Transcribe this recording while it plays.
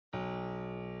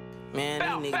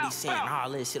Man, these niggas be saying all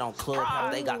this shit on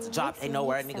Clubhouse. They got to drop, they know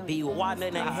where a nigga be. Well, why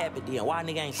nothing ain't happen then? Why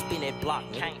nigga ain't spin that block,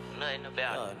 nigga? Can't nothing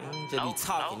about it. Just be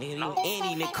talking, nigga.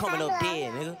 Any nigga coming up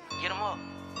dead, nigga. Get him up.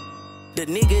 The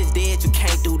nigga is dead, you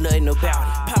can't do nothing about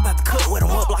it. Pop out the cut, wet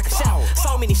him up like a shower.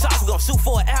 So many shots, we gon' shoot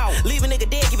for an hour. Leave a nigga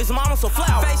dead, give his mama some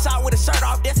flowers. Face shot with a shirt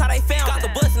off, that's how they found it. Got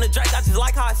the bus in the Drake, I just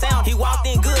like how it sound. He walked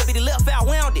in good, but he left out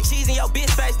wound it. Cheese in your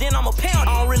bitch face, then I'ma pound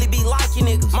it. I don't really be like you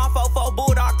niggas. My 4-4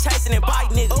 bulldog chasing and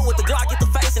bite niggas. With the Glock, get the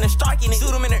face and striking niggas.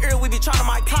 Shoot him in the ear, we be trying to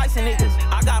Mike Tyson niggas.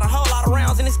 I got a whole lot of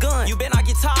rounds in this gun. You better not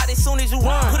get tired as soon as you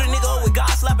run. Put a nigga up with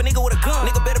God, slap a nigga with a gun.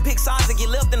 Nigga better pick sides and get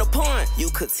left in the pun. You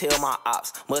could tell my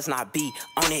ops must not be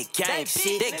on that gang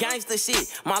shit. That gangster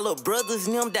shit. My little brothers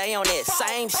and them, they on that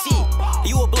same shit.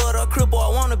 You a blood or a crip or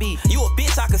a wannabe. You a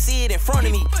bitch, I can see it in front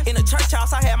of me. In the church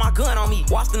house, I had my gun on me.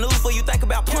 Watch the news before you think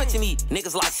about punching me.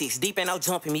 Niggas like 6 deep, ain't no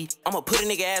jumping me. I'ma put a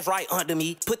nigga ass right under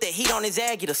me. Put that heat on his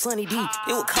ass, get a sunny D.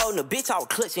 It was cold and the bitch, I was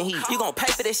clutching heat. You gon'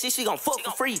 pay for that shit, she gon' fuck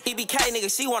for free. EBK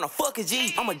nigga, she wanna fuck a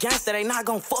G. I'm a gangster, they not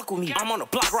gon' fuck with me. I'm on the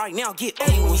block right now, get up.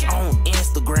 He was on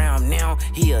Instagram, now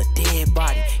he a dead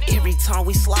body. Every time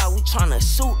we slide, we tryna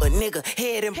shoot a nigga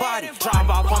head and body. Drive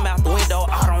off, I'm out the window,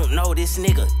 I don't know, this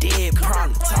nigga dead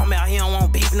probably. Talking about he don't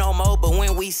want beef no more, but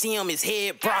when we see him, his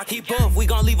head brock. He buff, we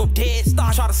gon' leave him dead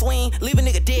stock. Try to swing, leave a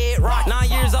nigga dead rock. 9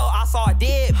 years old, I saw a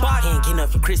dead body. He ain't getting up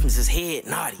for Christmas, his head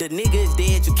naughty. The nigga is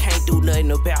dead, you can't do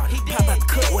nothing about it. Pop out the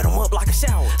cut, wet him up like a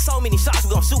shower. So many shots,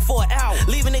 we gon' shoot for an hour.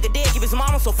 Leave a nigga dead, give his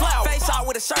mama some flowers. Face shot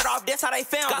with a shirt off, that's how they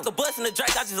found it. Got the bus in the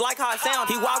Drake, I just like how it sound.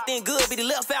 He walked in good, but he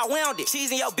left out wound it.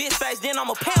 Cheese in your bitch face, then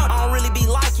I'ma pound it. I don't really be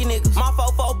like you niggas. My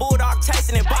 4-4 bulldog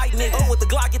chasing and bite niggas. With the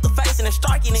Glock, get the face and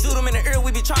striking niggas. Shoot him in the ear,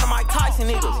 we be trying to Mike Tyson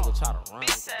niggas. Nigga try to run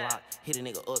with the block, hit a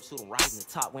nigga up, shoot him right in the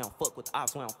top. We don't fuck with the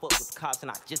ops, we don't fuck with the cops,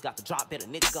 and I just got the drop, better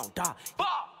nigga gon' die. Bop,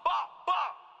 bop,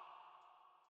 bop.